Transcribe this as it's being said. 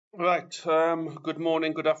Right, good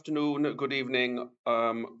morning, good afternoon, good evening,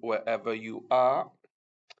 wherever you are.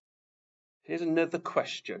 Here's another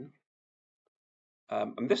question.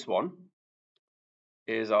 And this one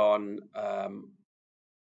is on,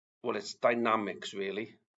 well, it's dynamics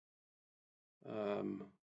really. Well,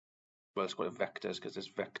 let's call it vectors because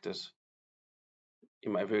there's vectors.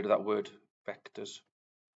 You might have heard of that word, vectors,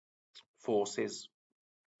 forces.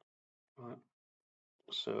 Right.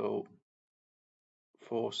 So,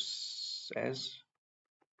 forces.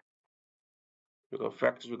 We've got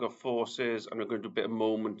vectors, we've got forces, and we're going to do a bit of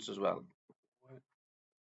moments as well.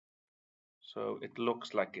 So it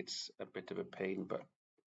looks like it's a bit of a pain, but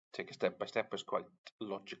take it step by step is quite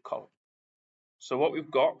logical. So what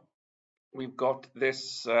we've got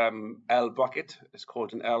this L bracket. It's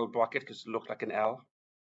called an L bracket because it looks like an L.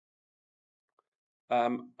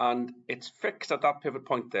 And it's fixed at that pivot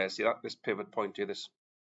point there. See that? This pivot point here, this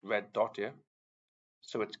red dot here.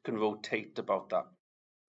 So it can rotate about that.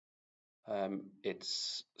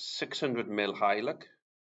 It's 600 mil high, look.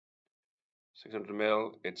 600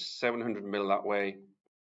 mil, it's 700 mil that way.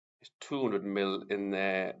 It's 200 mil in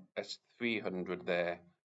there. It's 300 there,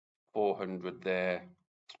 400 there.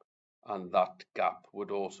 And that gap would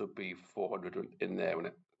also be 400 in there,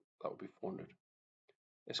 wouldn't it? That would be 400.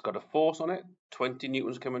 It's got a force on it, 20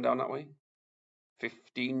 newtons coming down that way,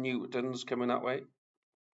 15 newtons coming that way,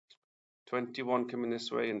 21 coming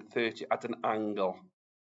this way, and 30 at an angle.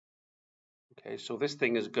 Okay, so this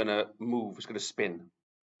thing is going to move, it's going to spin.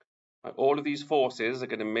 Right, all of these forces are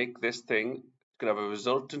going to make this thing, it's going to have a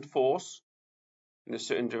resultant force in a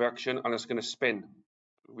certain direction, and it's going to spin.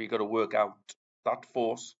 We've got to work out that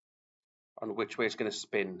force and which way it's going to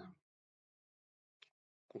spin.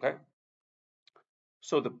 Okay?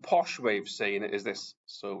 So the posh way of saying it is this.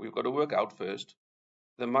 So we've got to work out first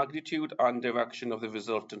the magnitude and direction of the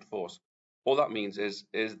resultant force. All that means is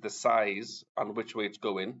the size and which way it's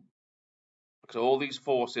going. Because all these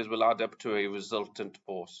forces will add up to a resultant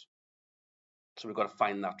force. So we've got to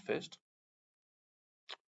find that first.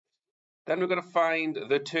 Then we've got to find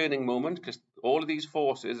the turning moment, because all of these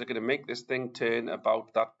forces are going to make this thing turn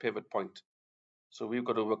about that pivot point. So we've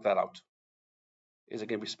got to work that out. Is it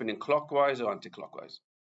going to be spinning clockwise or anti-clockwise?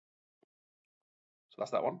 So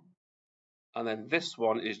that's that one. And then this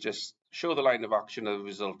one is just show the line of action of the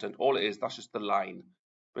resultant. All it is, that's just the line.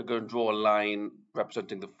 We're going to draw a line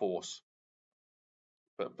representing the force,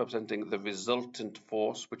 representing the resultant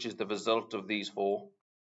force, which is the result of these four.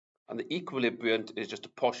 And the equilibriant is just a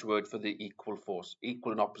posh word for the equal force,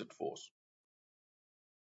 equal and opposite force.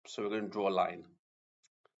 So we're going to draw a line.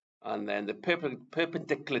 And then the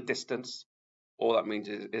perpendicular distance, all that means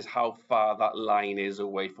is how far that line is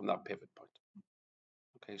away from that pivot point.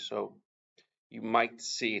 Okay, so you might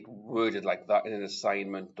see it worded like that in an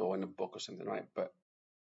assignment or in a book or something, right? But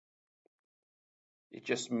it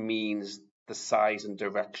just means the size and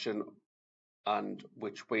direction and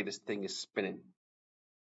which way this thing is spinning.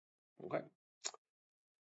 Okay.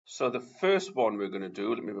 So the first one we're going to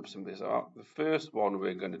do, let me rip some of this out. The first one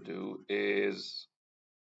we're going to do is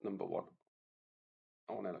number one.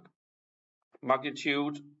 I want to look.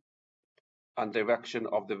 Magnitude and direction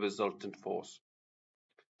of the resultant force.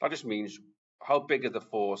 That just means how big is the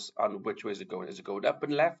force and which way is it going? Is it going up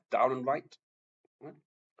and left, down and right? Right.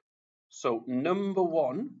 So number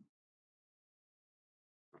one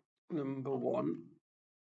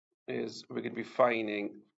is we're going to be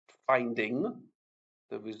finding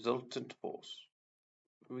the resultant force.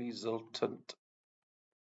 The result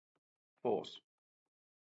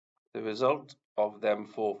of them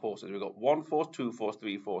four forces. We've got one force, two force,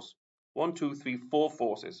 three force. 1, 2, 3, 4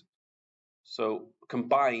 forces. So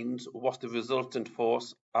combined, what's the resultant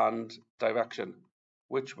force and direction?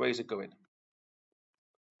 Which way is it going?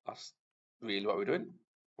 That's really what we're doing.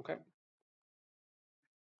 Okay.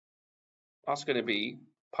 That's going to be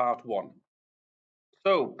part one.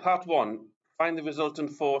 So part one, find the resultant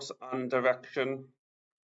force and direction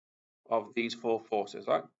of these four forces,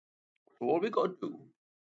 right? So all we've got to do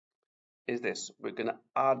is this. We're going to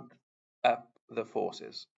add up the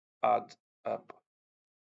forces. Add up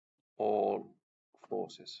all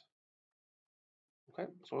forces. Okay,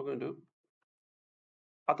 so what we're going to do,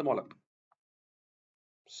 add them all up.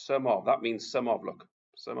 Sum of, that means sum of, look,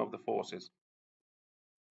 sum of the forces.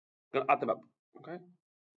 We're going to add them up, okay?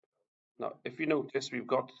 Now, if you notice, we've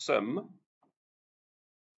got sum,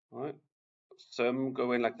 right? Sum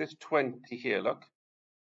going like this, 20 here, look.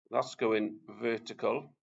 That's going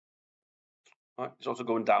vertical. Right, it's also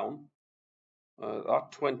going down.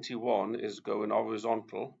 That 21 is going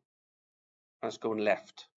horizontal, and it's going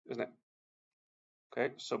left, isn't it?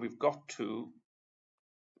 Okay, so we've got to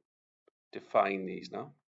define these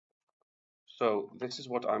now. So this is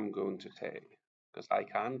what I'm going to say, because I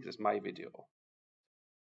can, because it's my video.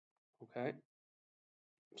 Okay.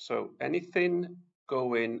 So anything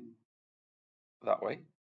going that way,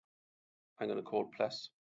 I'm going to call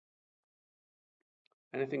plus.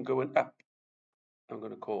 Anything going up, I'm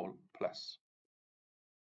going to call plus.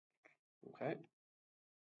 Okay.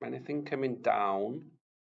 Anything coming down,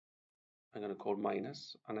 I'm going to call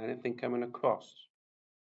minus. And anything coming across,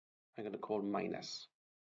 I'm going to call minus.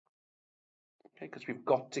 Okay, because we've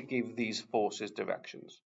got to give these forces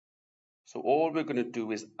directions. So all we're going to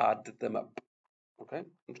do is add them up. Okay,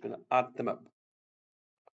 I'm just going to add them up.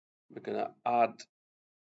 We're going to add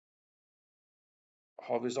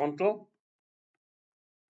horizontal.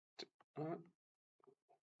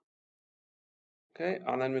 Okay,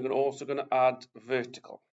 and then we're also going to add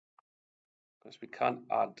vertical, because we can't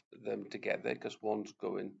add them together because one's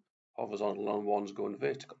going horizontal and one's going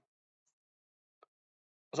vertical.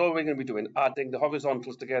 That's all we're going to be doing, adding the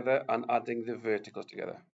horizontals together and adding the verticals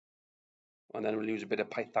together. And then we'll use a bit of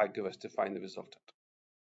Pythagoras to find the resultant.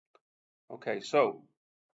 Okay, so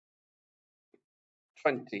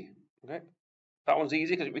 20. Okay, that one's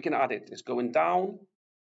easy because we can add it. It's going down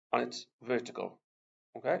and it's vertical.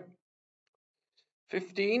 Okay,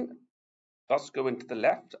 15, that's going to the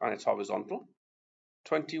left and it's horizontal.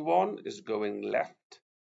 21 is going left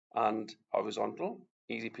and horizontal,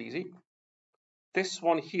 easy peasy. This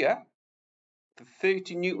one here, the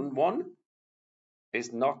 30 Newton one,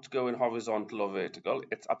 is not going horizontal or vertical.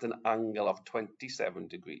 It's at an angle of 27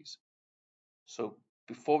 degrees. So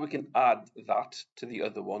before we can add that to the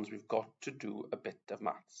other ones, we've got to do a bit of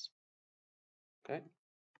maths. Okay,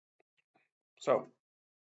 so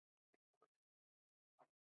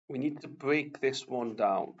we need to break this one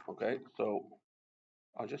down. Okay, so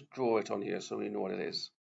I'll just draw it on here so we know what it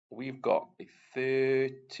is. We've got a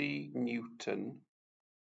 30 Newton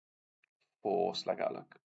force like that,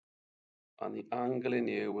 look, and the angle in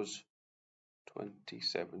here was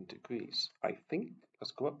 27 degrees. I think,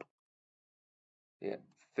 let's go up. Yeah,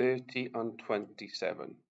 30 and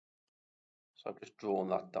 27. So I've just drawn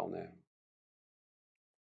that down there.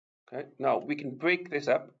 Okay, now we can break this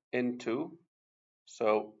up into,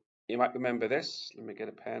 so you might remember this. Let me get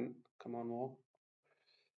a pen. Come on, more.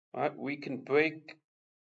 All right, we can break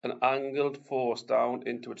an angled force down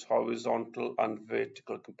into its horizontal and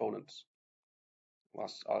vertical components.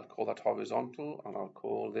 I'll call that horizontal and I'll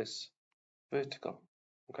call this vertical.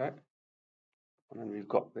 Okay, and then we've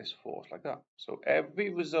got this force like that. So every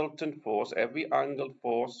resultant force, every angled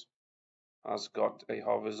force has got a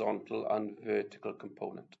horizontal and vertical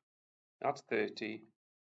component. That's 30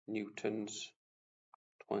 newtons,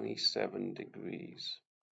 27 degrees.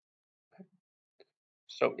 Okay.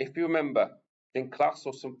 So if you remember in class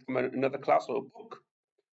or from another class or a book,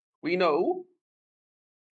 we know,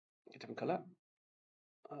 a different color,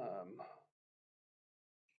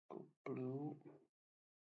 blue.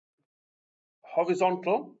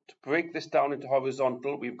 Horizontal, to break this down into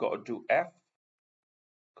horizontal, we've got to do F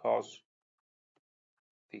cos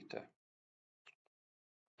theta.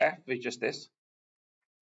 F is just this.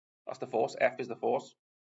 That's the force. F is the force.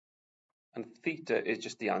 And theta is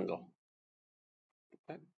just the angle.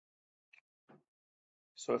 Okay.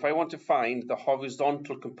 So if I want to find the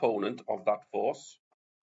horizontal component of that force,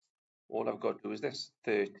 all I've got to do is this.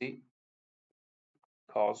 30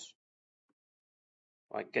 cos,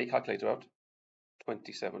 right, get your calculator out,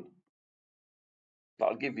 27.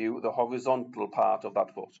 That'll give you the horizontal part of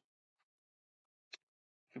that force.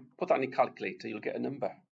 If you put that in your calculator, you'll get a number.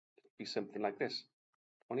 It'll be something like this.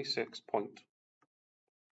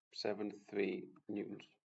 26.73 newtons.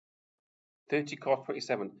 30 cos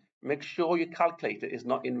 27. Make sure your calculator is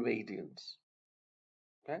not in radians.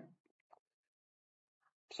 Okay?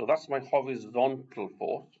 So that's my horizontal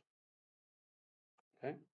force.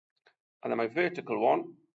 Okay? And then my vertical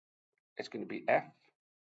one, it's going to be F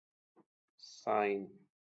sine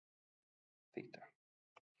theta.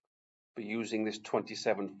 But using this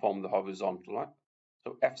 27 from the horizontal, right?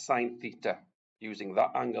 So F sine theta, using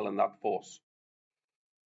that angle and that force.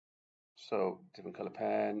 So different color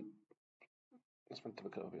pen. Let's find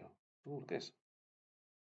different color over here. Oh, look at this.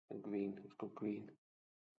 And green. Let's go green.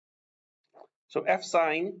 So F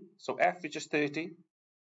sine. So F is just 30.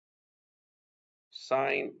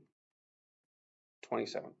 Sine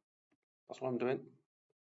 27. That's what I'm doing.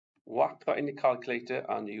 Whack that in the calculator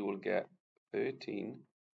and you will get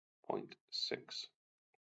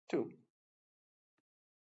 13.62.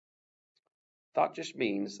 That just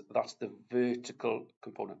means that's the vertical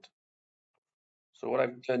component. So what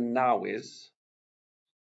I've done now is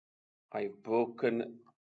I've broken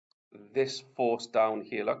this force down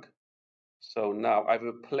here, look. So now I've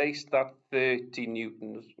replaced that 30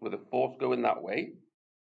 newtons with a force going that way,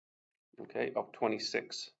 okay, of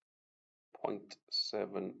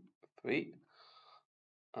 26.73,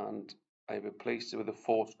 and I replaced it with a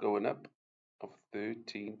force going up of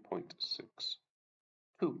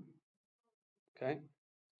 13.62. Okay,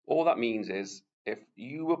 all that means is if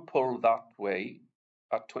you were pulled that way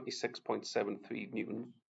at 26.73 newtons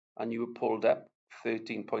and you were pulled up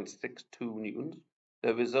 13.62 newtons,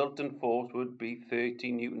 the resultant force would be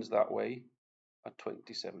 13 newtons that way at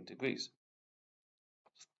 27 degrees.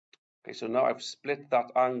 Okay, so now I've split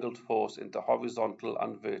that angled force into horizontal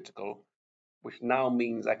and vertical, which now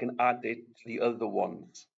means I can add it to the other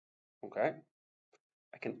ones. Okay,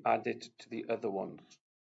 I can add it to the other ones.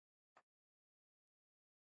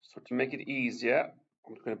 So to make it easier,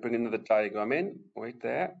 I'm just going to bring another diagram in, right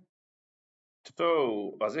there.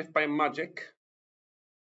 So, as if by magic,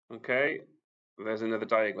 okay, there's another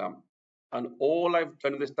diagram. And all I've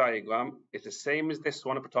done in this diagram is the same as this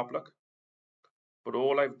one at the top, look. But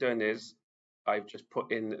all I've done is I've just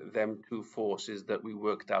put in them two forces that we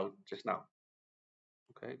worked out just now.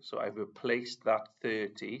 Okay, so I've replaced that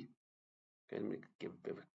 30. Okay, let me give a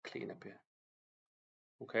bit of a clean up here.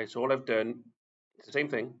 Okay, so all I've done is the same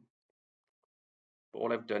thing. But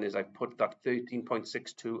all I've done is I've put that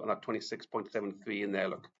 13.62 and that 26.73 in there,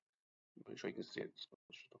 look. I'm sure you can see it.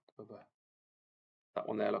 That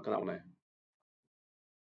one there, look, and that one there.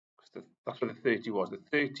 That's where the 30 was. The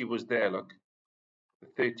 30 was there, look. The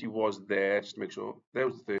 30 was there, just to make sure. There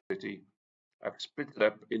was the 30. I've split it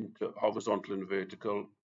up into horizontal and vertical,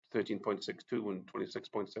 13.62 and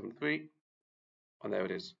 26.73. And there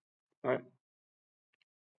it is. All right.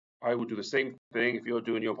 I will do the same thing if you're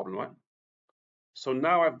doing your problem, right? So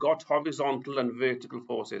now I've got horizontal and vertical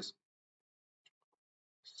forces.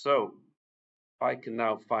 So I can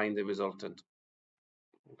now find the resultant.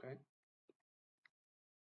 Okay.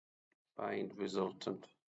 Find resultant.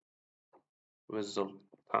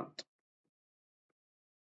 Resultant.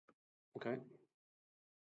 Okay.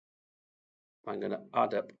 I'm going to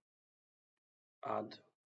add up. Add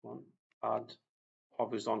one. Add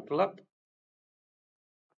horizontal up.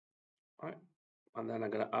 Right. And then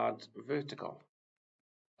I'm going to add vertical.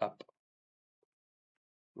 Up.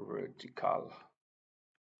 Vertical.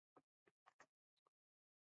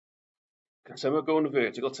 Some are going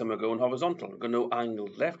vertical, some are going horizontal. I've got no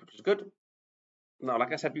angled left, which is good. Now,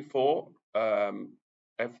 like I said before,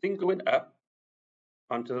 everything going up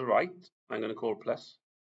and to the right, I'm going to call plus.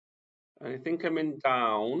 Anything coming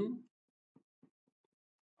down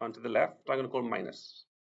and to the left, I'm going to call minus.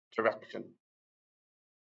 Direction.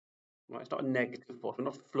 Right, it's not a negative force. We're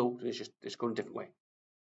not floating. It's going a different way.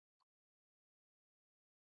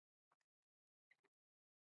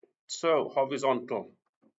 So horizontal.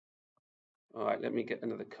 All right, let me get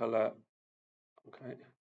another color. Okay.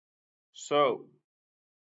 So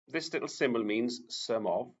this little symbol means sum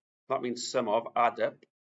of. That means sum of, add up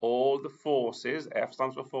all the forces, F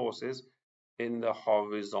stands for forces, in the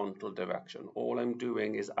horizontal direction. All I'm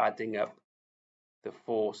doing is adding up the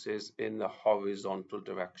forces in the horizontal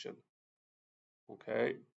direction.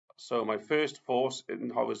 Okay, so my first force in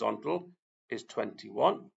horizontal is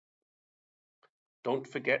 21. Don't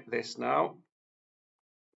forget this now.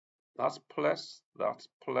 That's plus, that's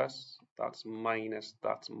plus, that's minus,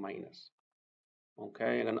 that's minus.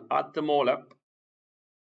 Okay, I'm going to add them all up.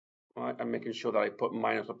 Right, I'm making sure that I put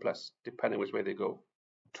minus or plus, depending which way they go.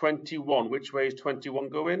 21, which way is 21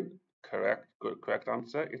 going? Correct, good, correct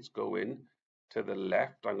answer. It's going to the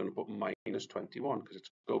left. I'm going to put minus 21 because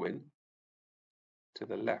it's going to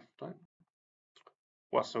the left, right?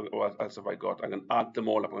 What else have I got? I'm going to add them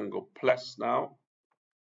all up. I'm going to go plus now.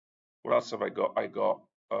 What else have I got? I got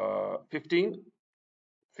 15.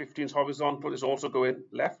 15 is horizontal. It's also going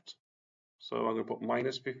left. So I'm going to put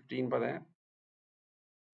minus 15 by there.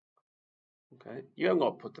 Okay, you haven't got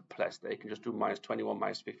to put the plus there. You can just do minus 21,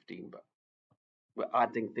 minus 15, but we're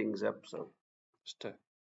adding things up, so just to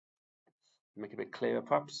make it a bit clearer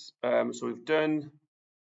perhaps. So we've done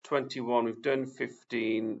 21, we've done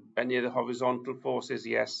 15. Any of the horizontal forces?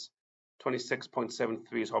 Yes.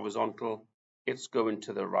 26.73 is horizontal. It's going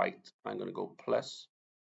to the right. I'm going to go plus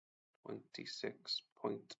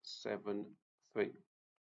 26.73.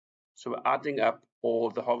 So we're adding up all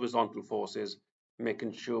the horizontal forces,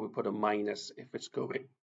 making sure we put a minus if it's going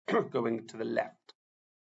going to the left.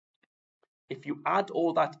 If you add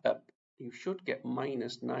all that up, you should get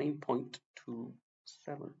minus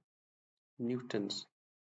 9.27 newtons.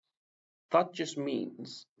 That just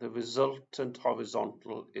means the resultant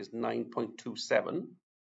horizontal is 9.27.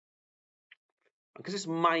 Because it's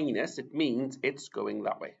minus, it means it's going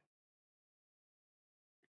that way.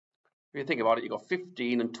 If you think about it, you've got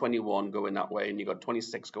 15 and 21 going that way, and you've got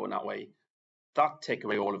 26 going that way. That take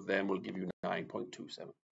away all of them will give you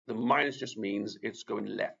 9.27. The minus just means it's going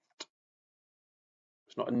left.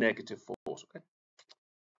 It's not a negative force, okay?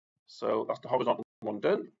 So that's the horizontal one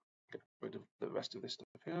done. Get rid of the rest of this stuff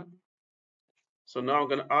here. So now I'm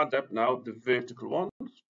going to add up now the vertical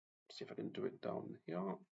ones. See if I can do it down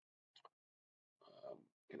here.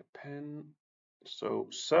 Get a pen. So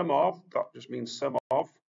sum of, that just means sum of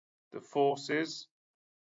the forces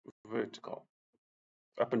vertical,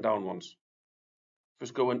 up and down ones. If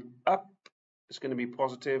it's going up, it's going to be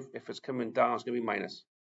positive. If it's coming down, it's going to be minus.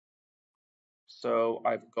 So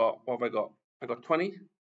I've got, what have I got? I got 20.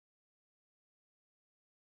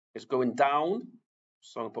 It's going down,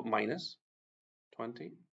 so I'm going to put minus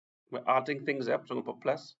 20. We're adding things up, so I'm going to put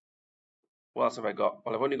plus. What else have I got?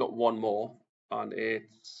 Well, I've only got one more, and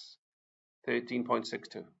it's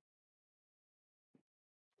 13.62.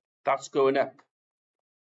 That's going up.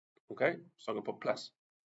 Okay, so I'm going to put plus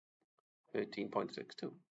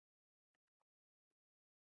 13.62.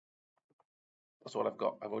 That's all I've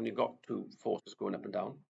got. I've only got two forces going up and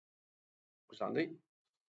down, which is handy.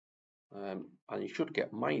 And you should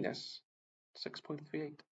get minus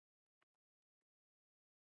 6.38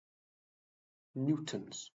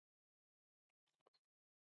 newtons.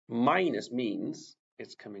 Minus means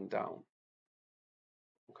it's coming down.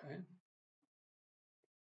 Okay.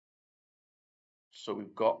 So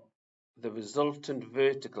we've got the resultant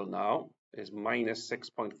vertical now is minus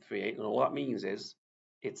 6.38, and all that means is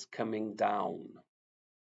it's coming down.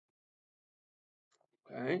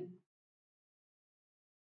 Okay.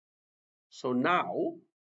 So now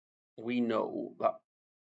we know that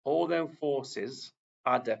all them forces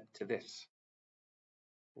add up to this.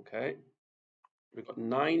 Okay. We've got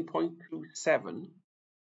 9.27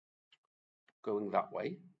 going that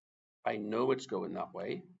way. I know it's going that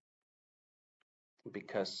way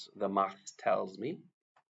because the math tells me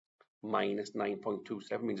minus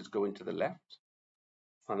 9.27 means it's going to the left.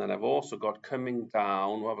 And then I've also got coming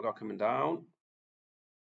down, what have I got coming down?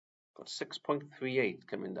 Got 6.38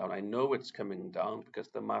 coming down. I know it's coming down because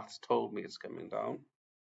the maths told me it's coming down.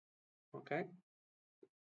 Okay.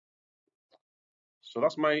 So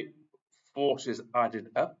that's my forces added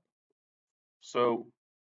up. So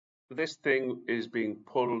this thing is being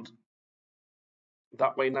pulled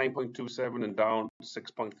that way 9.27 and down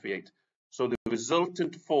 6.38. So the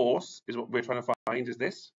resultant force is what we're trying to find, is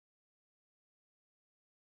this.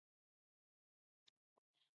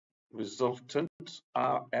 Resultant,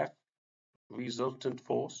 RF, resultant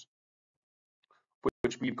force,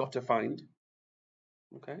 which we've got to find.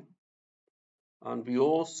 Okay. And we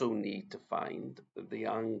also need to find the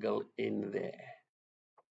angle in there.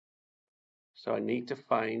 So I need to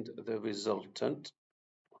find the resultant,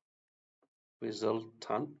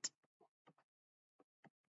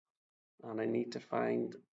 and I need to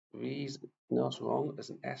find, no, it's wrong,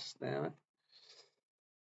 there's an S there.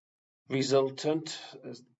 Resultant,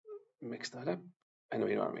 mix that up.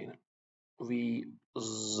 Anyway, you know what I mean.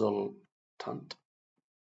 Resultant.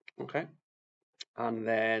 Okay. And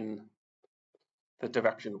then the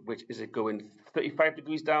direction, which is it going 35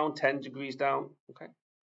 degrees down, 10 degrees down? Okay.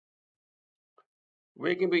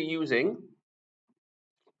 We're going to be using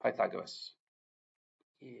Pythagoras.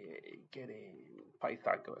 Yeah, get in,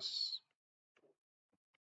 Pythagoras.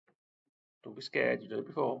 Don't be scared, you've done it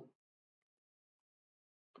before.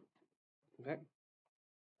 Okay.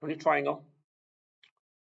 Only triangle.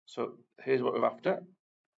 So here's what we're after.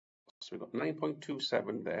 So we've got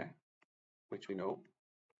 9.27 there, which we know.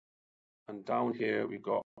 And down here we've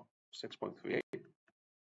got 6.38. And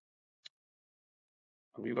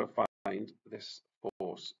we've got to find this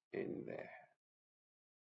force in there.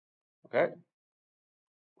 Okay.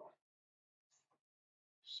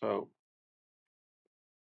 So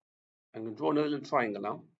I'm going to draw another little triangle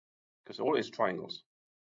now, because all it is triangles.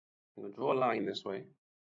 I'm going to draw a line this way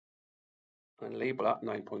and label that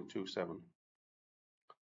 9.27.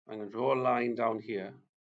 I'm going to draw a line down here.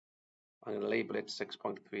 I'm going to label it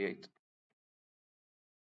 6.38,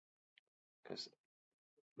 because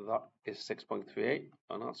that is 6.38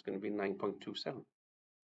 and that's going to be 9.27.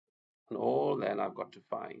 And all then I've got to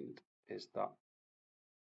find is that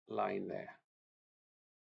line there.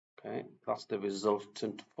 Okay, that's the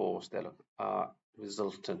resultant force there. Look,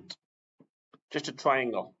 resultant. Just a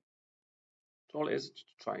triangle. That's all it is, just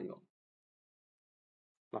a triangle.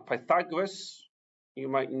 Now Pythagoras, you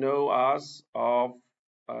might know as of,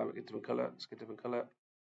 get different color. Let's get different color.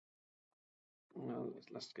 No,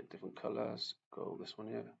 let's get different colors. Go this one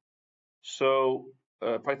here. So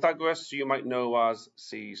Pythagoras, you might know as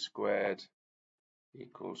c²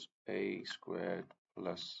 equals a²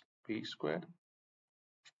 plus b squared.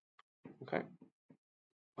 Okay.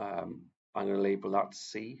 I'm going to label that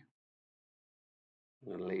C.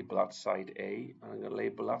 I'm going to label that side A, and I'm going to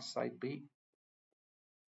label that side B,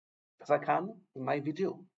 as I can in my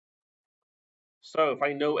video. So if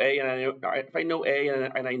I know A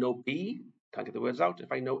and I know B, can't get the words out.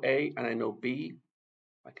 If I know A and I know B,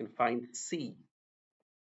 I can find C,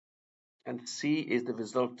 and C is the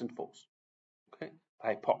resultant force. Okay,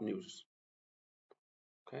 hypotenuse.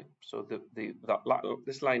 Okay, so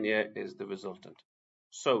this line here is the resultant.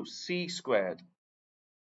 So C squared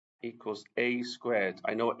equals A squared.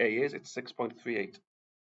 I know what A is. It's 6.38.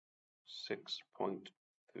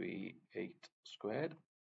 6.38 squared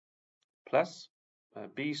plus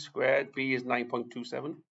B squared. B is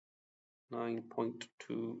 9.27.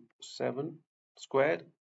 9.27 squared.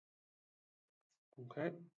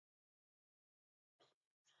 Okay.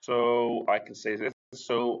 So I can say this.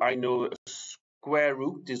 So I know that a square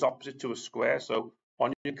root is opposite to a square. So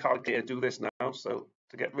on your calculator, do this now. So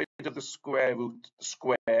to get rid of the square root, the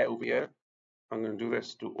square over here, I'm going to do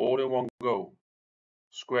this. Do all in one go.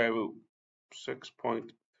 Square root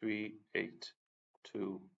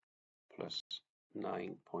 6.382 plus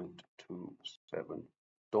 9.27.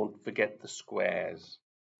 Don't forget the squares.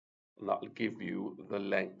 And that will give you the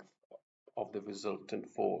length of the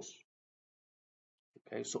resultant force.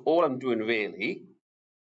 Okay, so all I'm doing really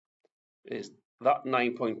is that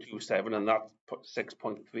 9.27 and that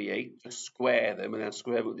 6.38, just square them and then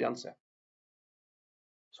square root the answer.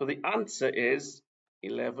 So the answer is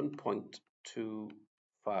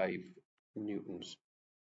 11.25 newtons.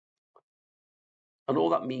 And all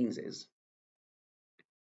that means is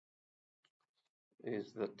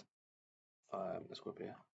that, let's go up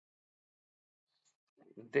here.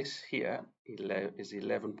 This here is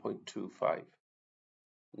 11.25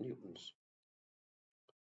 newtons.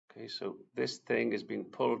 Okay, so this thing is being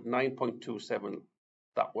pulled 9.27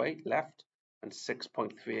 that way, left, and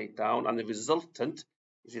 6.38 down, and the resultant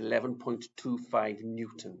is 11.25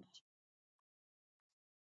 newtons.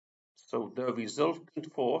 So the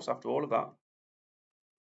resultant force, after all of that,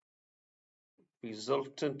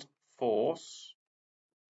 resultant force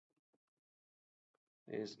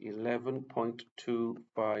is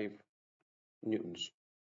 11.25 newtons.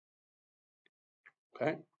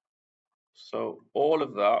 Okay, so all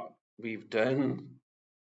of that we've done.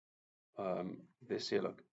 This here,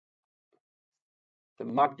 look, the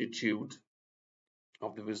magnitude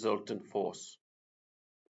of the resultant force,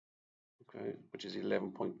 okay, which is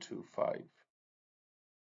 11.25.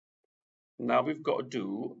 Now we've got to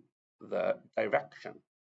do the direction,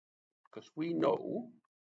 because we know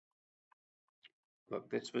that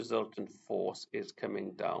this resultant force is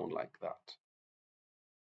coming down like that.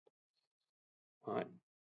 Right,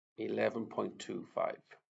 11.25.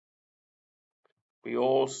 We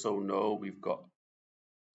also know we've got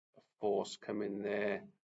a force coming there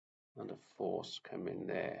and a force coming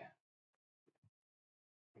there.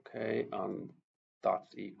 Okay, and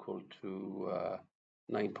that's equal to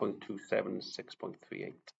 9.27,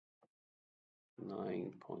 6.38.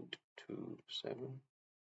 9.27,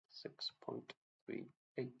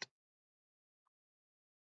 6.38.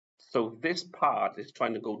 So this part is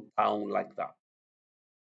trying to go down like that.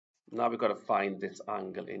 Now we've got to find this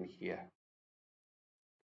angle in here.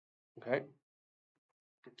 Okay,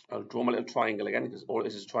 I'll draw my little triangle again because all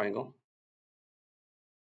this is triangle.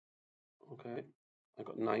 Okay, I've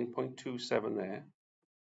got 9.27 there.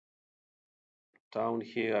 Down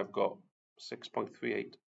here I've got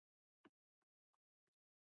 6.38.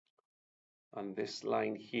 And this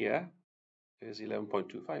line here is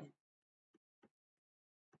 11.25.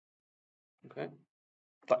 Okay,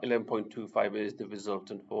 that 11.25 is the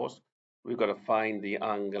resultant force. We've got to find the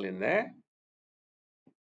angle in there.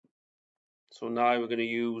 So now we're going to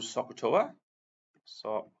use SOHCAHTOA.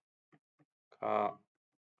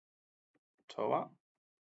 SOHCAHTOA.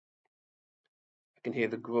 I can hear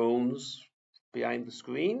the groans behind the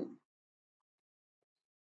screen.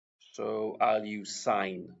 So I'll use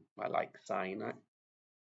sine. I like sine, right?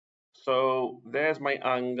 So there's my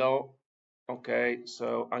angle. Okay,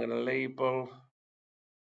 so I'm going to label.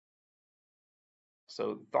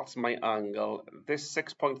 So that's my angle. This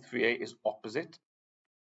 6.38 is opposite.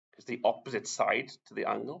 It's the opposite side to the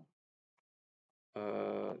angle.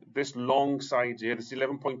 This long side here, this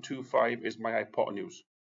 11.25 is my hypotenuse.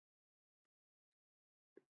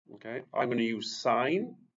 Okay, I'm going to use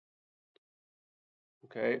sine.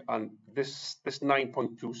 Okay, and this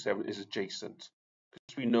 9.27 is adjacent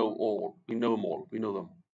because we know them all.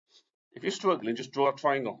 If you're struggling, just draw a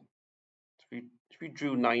triangle. If we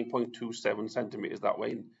drew 9.27 centimeters that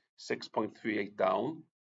way, 6.38 down,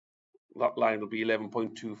 that line will be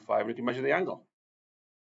 11.25, and you can measure the angle.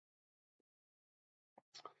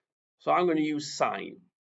 So I'm going to use sine.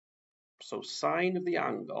 So sine of the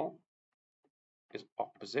angle is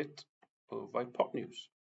opposite over hypotenuse.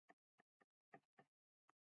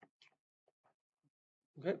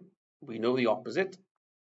 Okay, we know the opposite.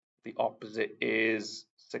 The opposite is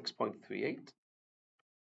 6.38,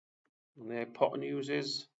 and the hypotenuse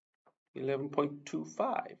is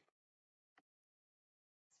 11.25.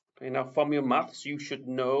 Okay, now from your maths, you should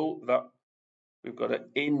know that we've got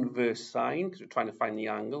an inverse sine because we're trying to find the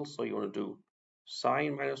angle. So you want to do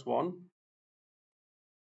sine minus 1.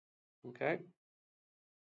 Okay,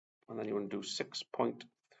 and then you want to do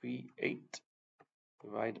 6.38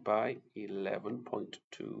 divided by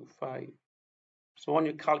 11.25. So on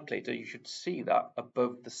your calculator, you should see that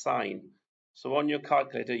above the sine. So on your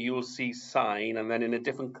calculator, you will see sine, and then in a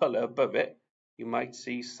different color above it, you might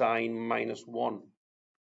see sine minus 1.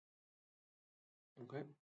 Okay,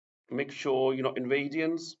 make sure you're not in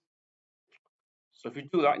radians. So if you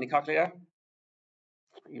do that in your calculator,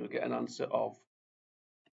 you'll get an answer of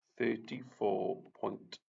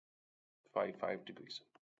 34.55 degrees.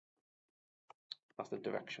 That's the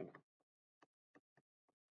direction.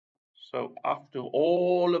 So after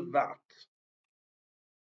all of that,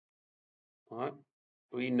 right,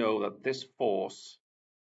 we know that this force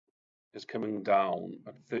is coming down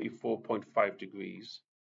at 34.5 degrees,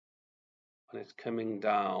 and it's coming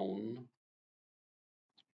down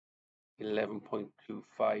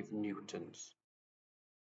 11.25 newtons.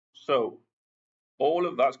 So all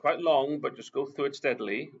of that's quite long, but just go through it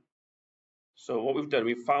steadily. So what we've done,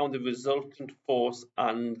 we've found the resultant force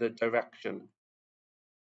and the direction.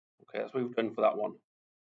 Okay, that's what we've done for that one.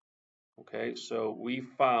 Okay, so we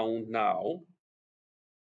found now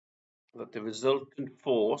that the resultant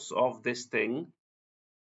force of this thing,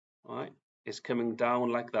 right, is coming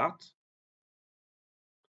down like that.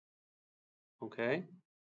 Okay,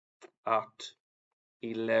 at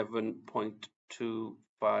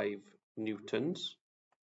 11.25 newtons,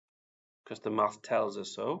 because the math tells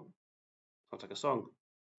us so. Sounds like a song.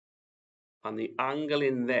 And the angle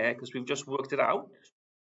in there, because we've just worked it out,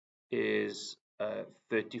 is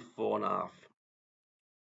 34.5.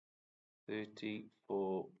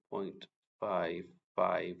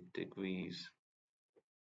 34.55 degrees.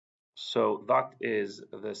 So that is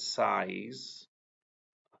the size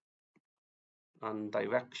and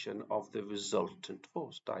direction of the resultant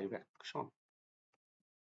force. Direction.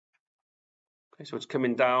 Okay, so it's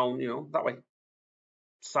coming down, you know, that way.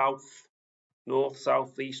 South, north,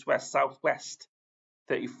 south, east, west, southwest.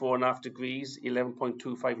 34.5 degrees,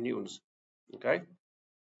 11.25 newtons. Okay,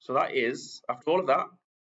 so that is, after all of that,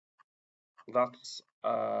 that's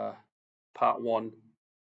part 1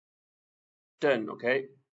 done. Okay,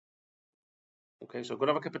 so go and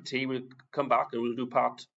have a cup of tea. We'll come back and we'll do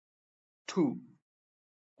part 2.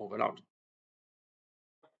 Over and out.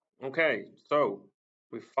 Okay, so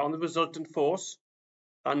we've found the resultant force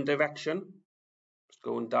and direction. It's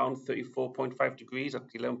going down 34.5 degrees at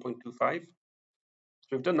 11.25. So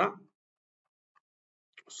we've done that.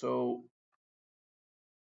 So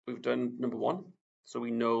we've done number 1. So we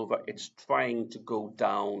know that it's trying to go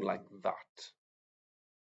down like that.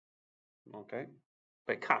 Okay,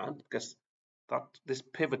 but it can't because this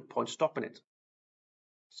pivot point stopping it.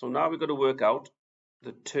 So now we've got to work out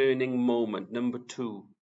the turning moment, number 2.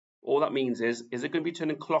 All that means is it going to be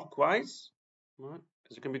turning clockwise? Right.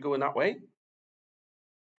 Is it going to be going that way?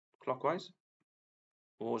 Clockwise?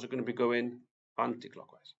 Or is it going to be going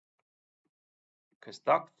anti-clockwise? Because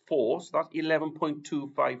that force, that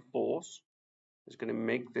 11.25 force, is going to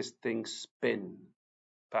make this thing spin,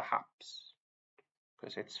 perhaps,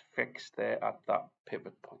 because it's fixed there at that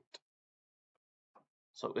pivot point.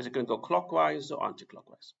 So is it going to go clockwise or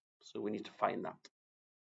anti-clockwise? So we need to find that.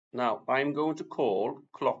 Now, I'm going to call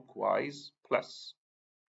clockwise plus.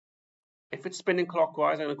 If it's spinning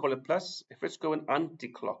clockwise, I'm going to call it plus. If it's going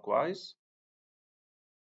anti-clockwise,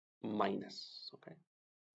 minus. Okay.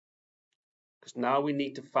 Because now we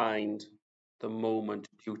need to find the moment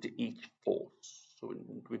due to each force. So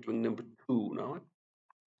we're doing number 2 now.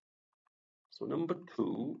 So number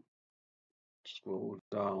 2, scroll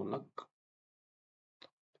down, look.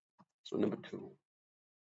 So number 2.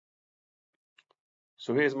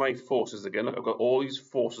 So here's my forces again. Look, I've got all these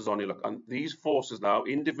forces on here. Look, and these forces now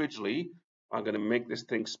individually are going to make this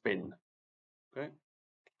thing spin. Okay,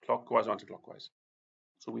 clockwise or anti-clockwise.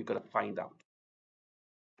 So we've got to find out.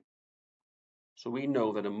 So we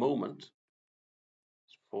know that a moment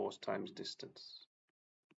is force times distance.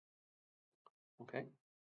 Okay.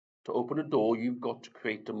 To open a door, you've got to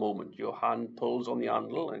create a moment. Your hand pulls on the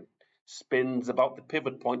handle and spins about the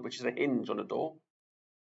pivot point, which is a hinge on a door.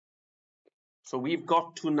 So we've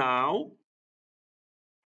got to now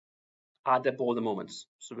add up all the moments.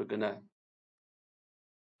 So we're going to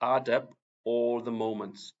add up all the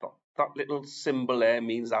moments. That little symbol there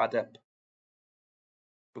means add up.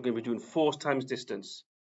 We're going to be doing force times distance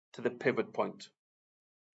to the pivot point.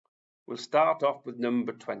 We'll start off with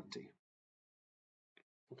number 20.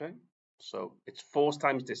 Okay, so it's force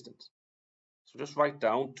times distance. So just write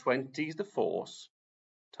down 20 is the force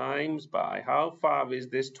times by how far is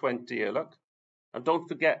this 20 here, look. And don't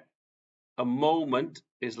forget, a moment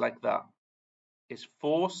is like that. It's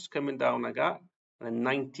force coming down like that, and then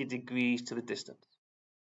 90 degrees to the distance.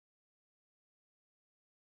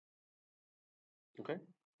 Okay,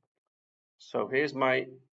 so here's my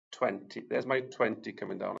 20. There's my 20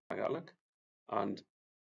 coming down like that, look. And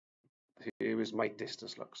here is my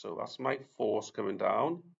distance, look. So that's my force coming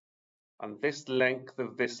down. And this length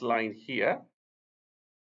of this line here,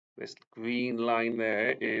 this green line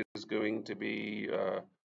there, is going to be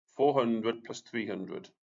 400 plus 300,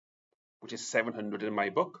 which is 700 in my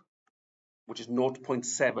book, which is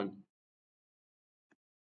 0.7,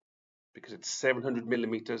 because it's 700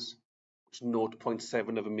 millimeters, which is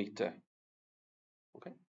 0.7 of a meter.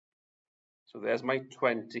 Okay, so there's my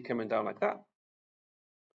 20 coming down like that,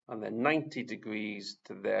 and then 90 degrees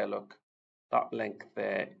to there, look, that length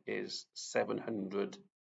there is 700,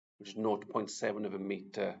 which is 0.7 of a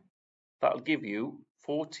meter. That'll give you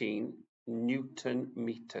 14 Newton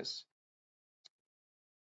meters.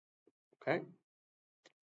 Okay,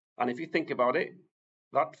 and if you think about it,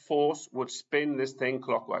 that force would spin this thing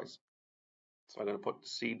clockwise. So I'm going to put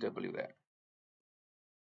CW there.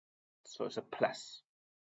 So it's a plus.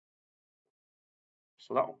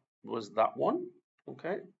 So that was that one.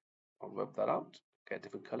 Okay, I'll rub that out, get a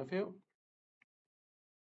different color for you.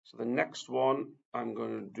 So the next one I'm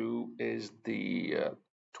going to do is the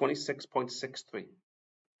 26.63.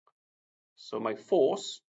 So my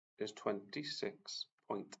force is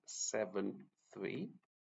 26.73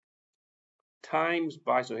 times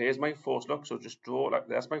by, so here's my force, look, so just draw like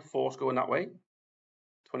that's my force going that way,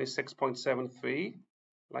 26.73,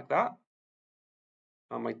 like that,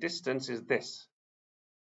 and my distance is this.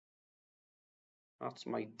 That's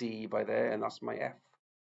my D by there, and that's my F.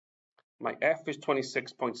 My F is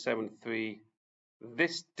 26.73.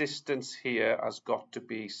 This distance here has got to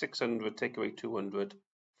be 600, take away 200,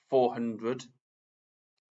 400,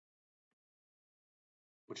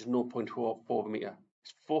 which is 0.4 of a meter.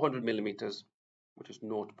 It's 400 millimeters, which is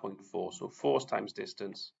 0.4. So force times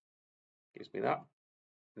distance gives me that.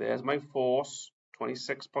 There's my force,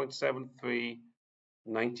 26.73,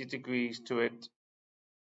 90 degrees to it.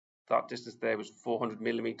 That distance there was 400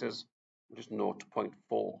 millimeters, which is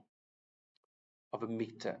 0.4 of a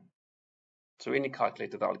meter. So in your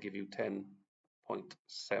calculator, that'll give you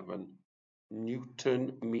 10.7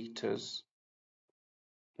 Newton meters.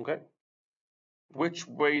 Okay. Which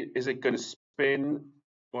way is it going to spin?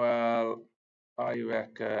 Well, I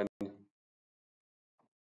reckon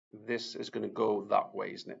this is going to go that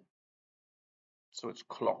way, isn't it? So it's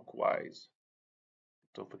clockwise.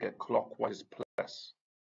 Don't forget, clockwise is plus.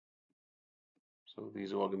 So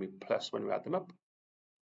these are all going to be plus when we add them up.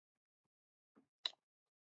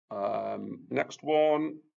 Next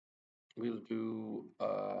one, we'll do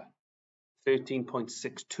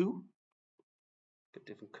 13.62. Get a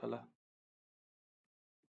different color.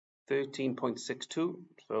 13.62.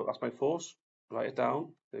 So that's my force. Write it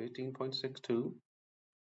down. 13.62.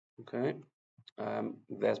 Okay.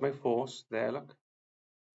 There's my force. There, look.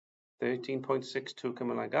 13.62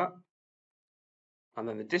 coming like that. And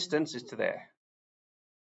then the distance is to there.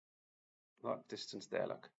 That distance there,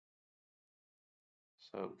 look.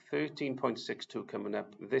 So 13.62 coming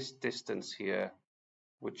up. This distance here,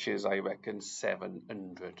 which is, I reckon,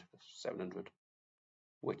 700,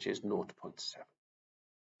 which is 0.7.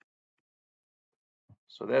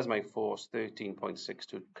 So there's my force,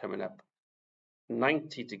 13.62 coming up.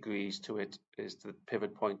 90 degrees to it is the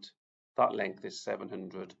pivot point. That length is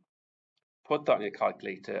 700. Put that in your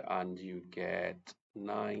calculator and you get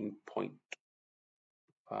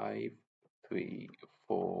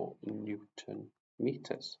 9.534 Newton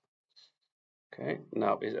meters. Okay,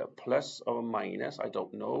 now is it a plus or a minus? I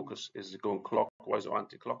don't know, because is it going clockwise or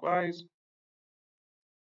anti-clockwise?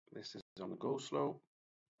 This is on the go slow.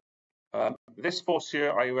 This force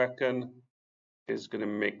here, I reckon, is going to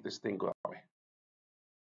make this thing go that way.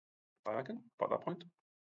 I reckon, about that point.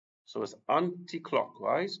 So it's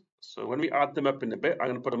anti-clockwise. So when we add them up in a bit, I'm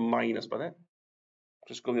going to put a minus by there.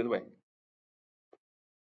 Just going the other way.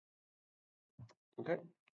 Okay,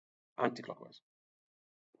 anti-clockwise.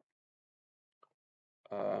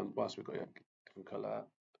 What else we got here? Different color.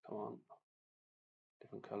 Come on.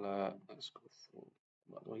 Different color. Let's go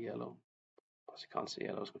for yellow. Plus, you can't see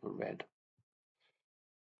yellow. Let's go for red.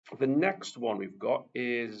 The next one we've got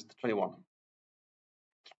is the 21.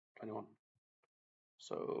 21.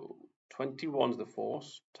 So 21 is the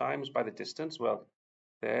force times by the distance. Well,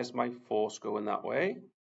 there's my force going that way.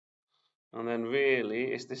 And then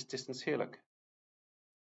really, it's this distance here, look.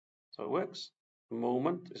 So it works.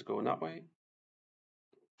 Moment is going that way.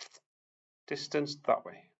 Distance that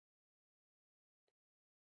way.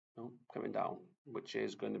 No, coming down, which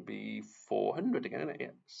is going to be 400 again, isn't it?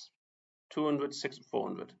 Yes. 200, 600,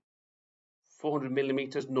 400. 400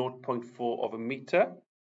 millimeters, 0.4 of a meter.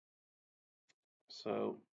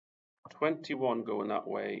 So 21 going that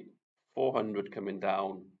way, 400 coming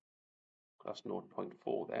down. That's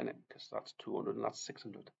 0.4 then, because that's 200 and that's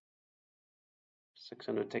 600.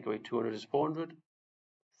 600 take away 200 is 400.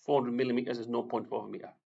 400 millimeters is 0.4 of a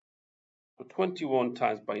meter. So 21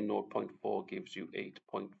 times by 0.4 gives you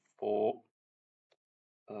 8.4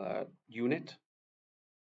 unit.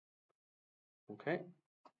 Okay.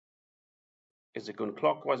 Is it going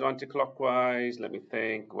clockwise or anti-clockwise? Let me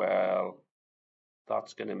think. Well,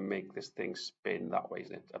 that's going to make this thing spin that way,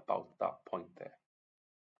 isn't it? About that point there,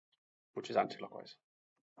 which is anti-clockwise.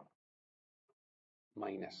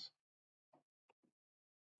 Minus.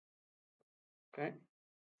 Okay.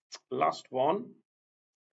 Last one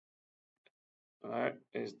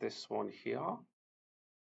is this one here.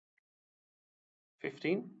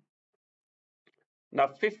 15. Now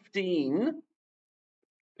 15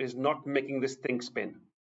 is not making this thing spin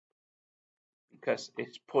because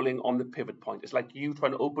it's pulling on the pivot point. It's like you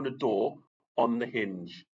trying to open a door on the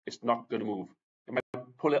hinge. It's not going to move. It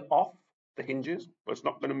might pull it off the hinges, but it's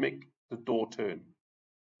not going to make the door turn.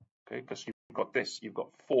 Okay, because you've got this. You've got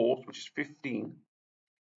force, which is 15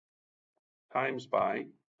 times by,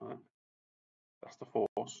 that's the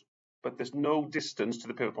force, but there's no distance to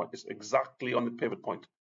the pivot point. It's exactly on the pivot point.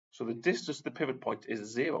 So the distance to the pivot point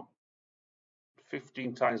is 0.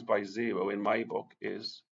 15 times by 0 in my book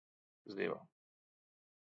is 0.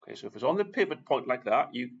 Okay, so if it's on the pivot point like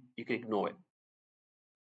that, you can ignore it.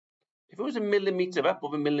 If it was a millimeter up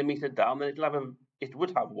or a millimeter down, then it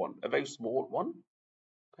would have one, a very small one.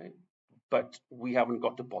 Okay, but we haven't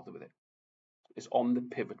got to bother with it. It's on the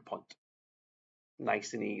pivot point.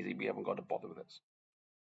 Nice and easy. We haven't got to bother with this.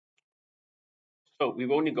 So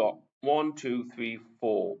we've only got 1, 2, 3,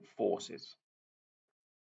 4 forces.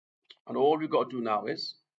 And all we've got to do now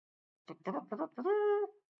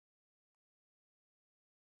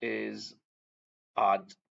is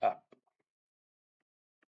add up.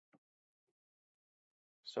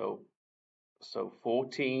 So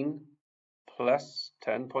 14 plus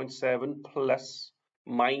 10.7 plus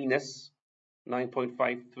minus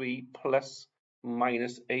 9.53 plus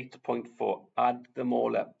minus 8.4. Add them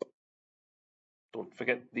all up. Don't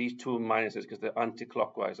forget these two minuses because they're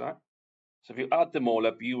anti-clockwise, right? So if you add them all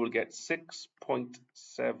up, you will get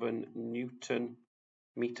 6.7 Newton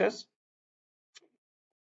meters.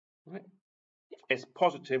 Right? It's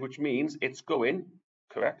positive, which means it's going,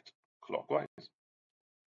 correct, clockwise.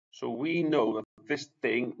 So we know that this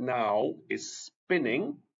thing now is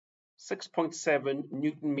spinning 6.7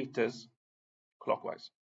 Newton meters clockwise.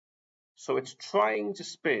 So it's trying to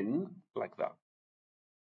spin like that.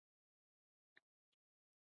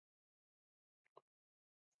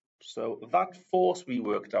 So that force we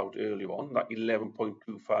worked out earlier on, that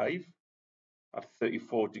 11.25 at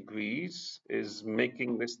 34 degrees, is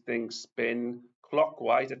making this thing spin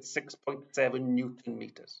clockwise at 6.7 Newton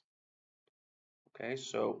meters. Okay,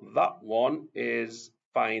 so that one is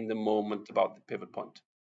find the moment about the pivot point.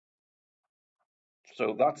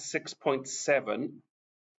 So that 6.7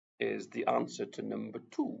 is the answer to number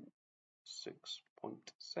 2.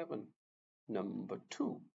 6.7, number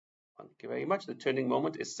 2. Thank you very much. The turning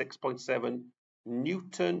moment is 6.7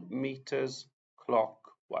 Newton meters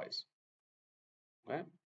clockwise. Okay,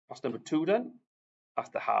 that's number 2 done. That's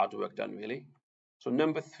the hard work done, really. So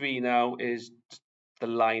number 3 now is the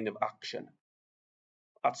line of action.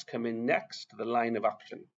 That's coming next, the line of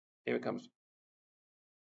action. Here it comes.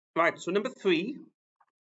 Right, so number 3,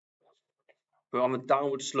 we're on the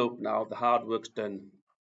downward slope now. The hard work's done.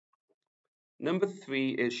 Number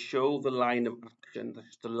 3 is show the line of action.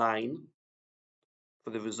 That's the line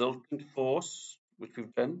for the resultant force, which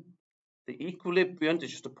we've done. The equilibriant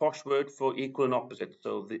is just a posh word for equal and opposite.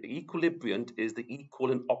 So the equilibriant is the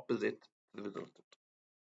equal and opposite to the resultant.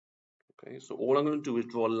 Okay, so all I'm going to do is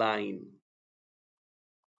draw a line.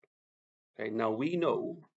 Okay, now we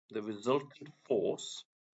know the resultant force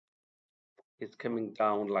is coming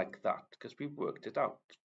down like that because we've worked it out.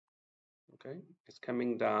 Okay, it's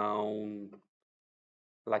coming down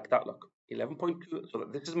like that, look, 11.2, so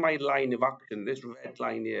this is my line of action. This red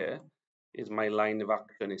line here is my line of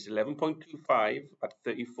action. It's 11.25 at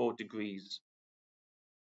 34 degrees.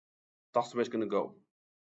 That's where it's going to go.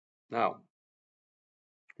 Now,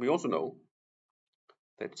 we also know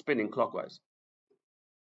that it's spinning clockwise.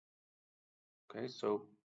 Okay, so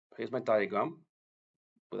here's my diagram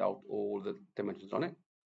without all the dimensions on it.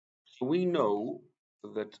 So we know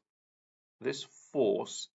that this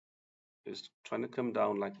force is trying to come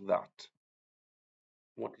down like that.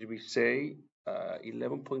 What did we say?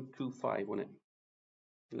 11.25, wasn't it?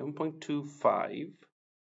 11.25,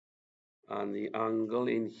 and the angle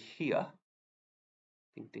in here,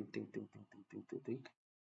 ding, ding, ding, ding, ding, ding, ding, ding, ding,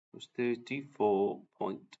 was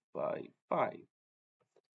 34.55.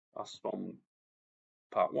 That's from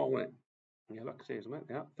part 1, wasn't it? Yeah, like I say, isn't it?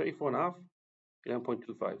 Yeah, 34.5,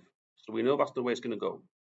 11.25. So we know that's the way it's going to go.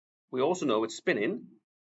 We also know it's spinning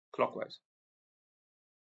clockwise,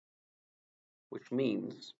 which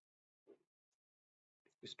means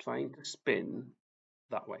it's trying to spin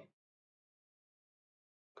that way.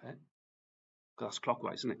 Okay, that's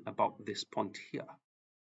clockwise, isn't it? About this point here.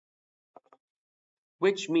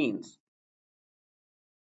 Which means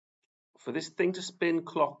for this thing to spin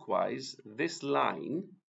clockwise, this line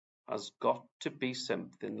has got to be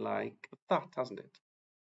something like that, hasn't it?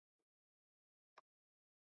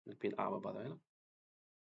 There's been an arrow by the way.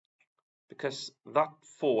 Because that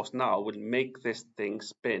force now will make this thing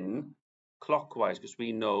spin clockwise, because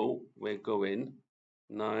we know we're going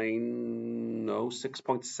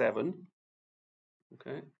 6.7.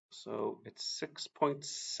 Okay, so it's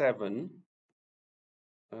 6.7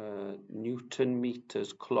 Newton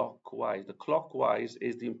meters clockwise. The clockwise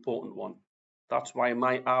is the important one. That's why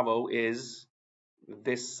my arrow is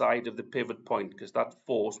this side of the pivot point, because that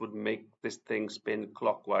force would make this thing spin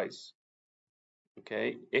clockwise.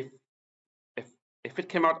 Okay, if it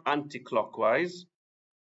came out anti-clockwise,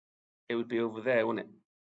 it would be over there, wouldn't it?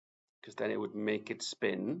 Because then it would make it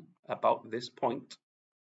spin about this point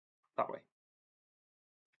that way.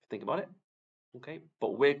 Think about it. Okay,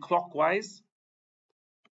 but we're clockwise.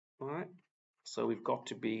 All right, so we've got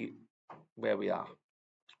to be where we are.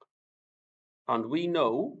 And we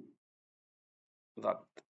know that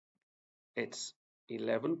it's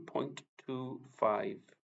 11.25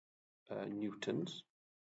 newtons.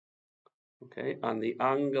 Okay, and the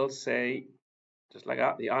angle, say, just like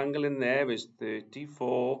that, the angle in there is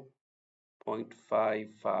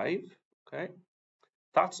 34.55. Okay,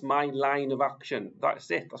 that's my line of action. That's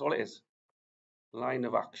it. That's all it is. Line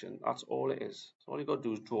of action. That's all it is. So all you got to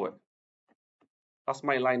do is draw it. That's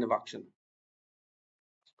my line of action.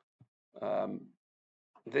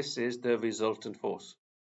 This is the resultant force.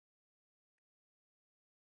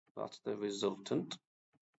 That's the resultant.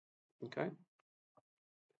 Okay.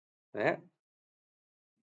 There.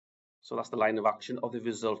 So that's the line of action of the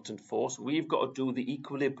resultant force. We've got to do the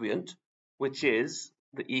equilibriant, which is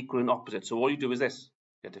the equal and opposite. So all you do is this.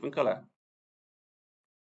 Get a different color.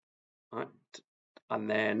 All right. And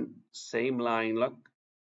then same line, look.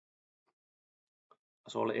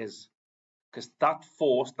 That's all it is. Because that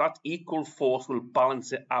force, that equal force will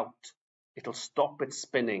balance it out. It'll stop it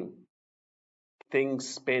spinning. Things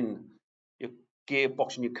spin. Your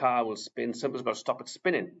gearbox in your car will spin. Something's got to stop it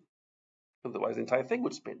spinning. Otherwise, the entire thing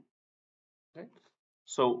would spin. Okay.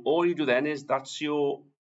 So all you do then is that's your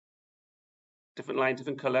different line,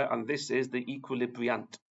 different color, and this is the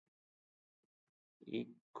equilibriant.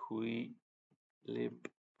 Equilibriant.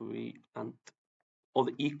 Or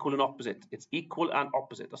the equal and opposite. It's equal and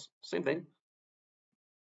opposite. That's the same thing.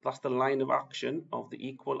 That's the line of action of the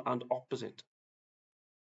equal and opposite.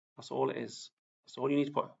 That's all it is. That's all you need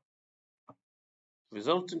to put.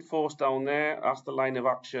 Resultant force down there, that's the line of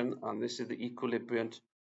action, and this is the equilibriant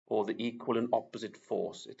or the equal and opposite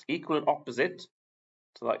force. It's equal and opposite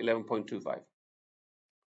to that 11.25,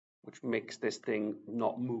 which makes this thing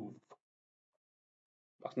not move.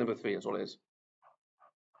 That's number 3, that's all it is.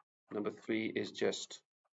 Number 3 is just,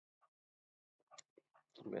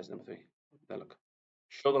 where's number 3? There, look.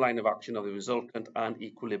 Show the line of action of the resultant and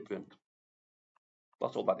equilibriant.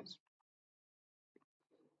 That's all that is.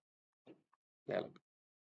 There, look.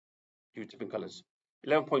 Two different colors.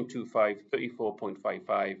 11.25,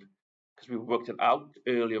 34.55, because we worked it out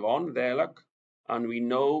earlier on. There, look. And we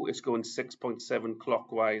know it's going 6.7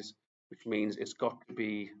 clockwise, which means it's got to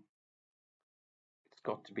be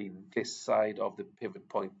this side of the pivot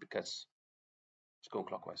point because it's going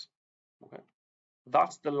clockwise. Okay.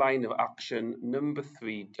 That's the line of action. Number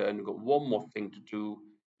 3 done. We've got one more thing to do.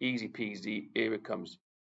 Easy peasy. Here it comes.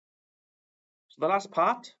 So the last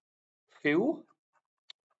part, few.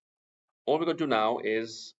 all we're going to do now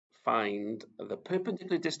is find the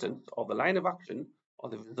perpendicular distance of the line of action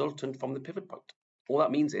of the resultant from the pivot point. All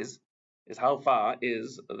that means is how far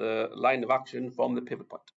is the line of action from the pivot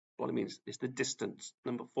point. What it means is the distance,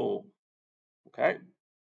 number 4. Okay,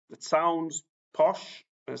 it sounds posh,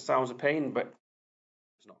 it sounds a pain, but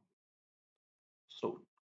it's not. So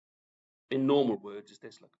in normal words, is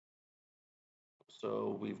this, look.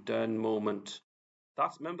 So we've done moment.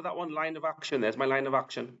 Remember that one, line of action. There's my line of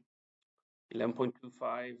action.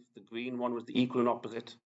 11.25. The green one was the equal and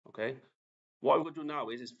opposite. Okay. What we're going to do now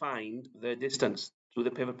is find the distance to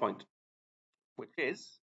the pivot point, which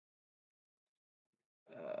is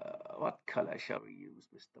what color shall we use,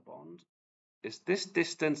 Mr. Bond? Is this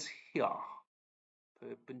distance here,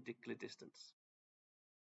 perpendicular distance.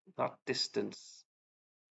 That distance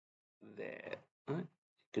there. Right? You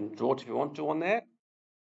can draw it if you want to on there. It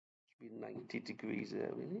should be 90 degrees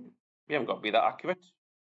there, really. We haven't got to be that accurate.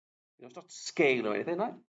 You know, it's not scale or anything,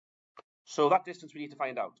 right? So that distance we need to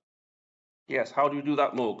find out. Yes, how do we do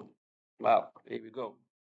that, Moog? Well, here we go.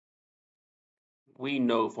 We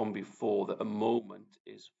know from before that a moment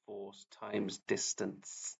is force times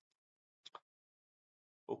distance.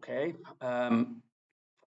 Okay, and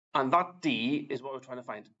that D is what we're trying to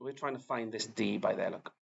find. We're trying to find this D by there,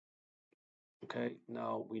 look. Okay,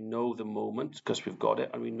 now we know the moment because we've got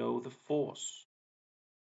it, and we know the force.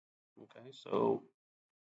 Okay, so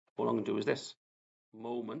all I'm going to do is this.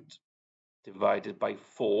 Moment divided by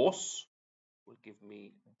force will give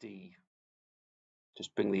me D.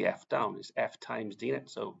 Just bring the F down. It's F times D in it,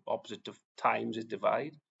 so opposite of times is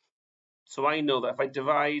divide. So I know that if I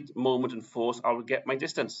divide moment and force, I will get my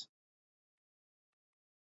distance.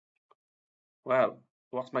 Well,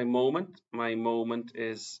 what's my moment? My moment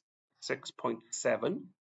is 6.7,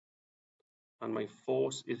 and my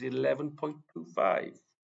force is 11.25.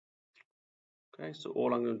 Okay, so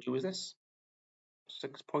all I'm going to do is this.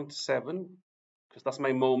 6.7, because that's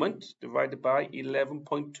my moment, divided by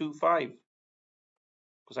 11.25.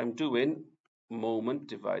 Because I'm doing moment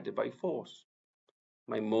divided by force.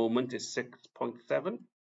 My moment is 6.7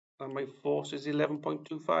 and my force is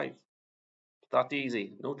 11.25. That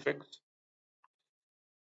easy, no tricks.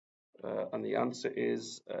 And the answer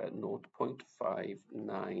is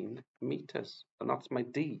 0.59 meters, and that's my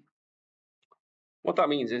D. What that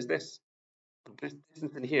means is this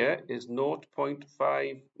distance in here is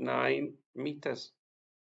 0.59 meters,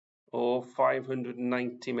 or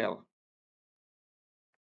 590 mil.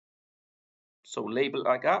 So label it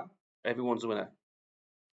like that, everyone's a winner.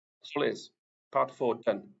 That's all it is. Part 4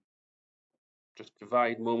 done. Just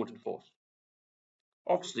divide moment and force.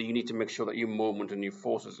 Obviously, you need to make sure that your moment and your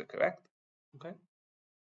forces are correct. Okay.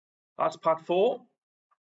 That's part 4.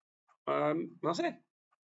 That's it.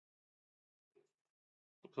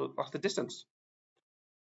 So that's the distance.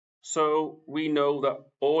 So we know that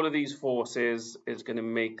all of these forces is going to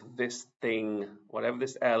make this thing, whatever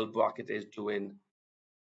this L bracket is doing,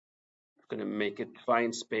 it's going to make it try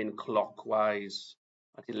and spin clockwise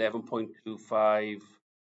at 11.25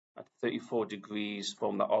 at 34 degrees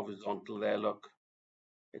from the horizontal there, look.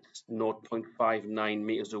 It's 0.59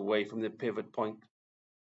 meters away from the pivot point,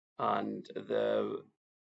 and the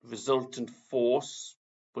resultant force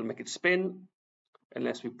will make it spin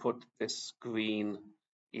unless we put this green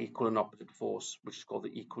equal and opposite force, which is called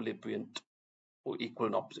the equilibriant, or equal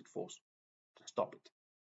and opposite force, to stop it.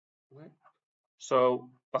 Okay, so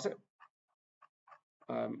that's it.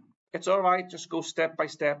 It's all right, just go step by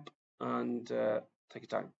step and take your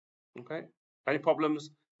time. Okay, any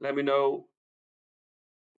problems, let me know.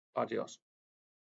 Adios.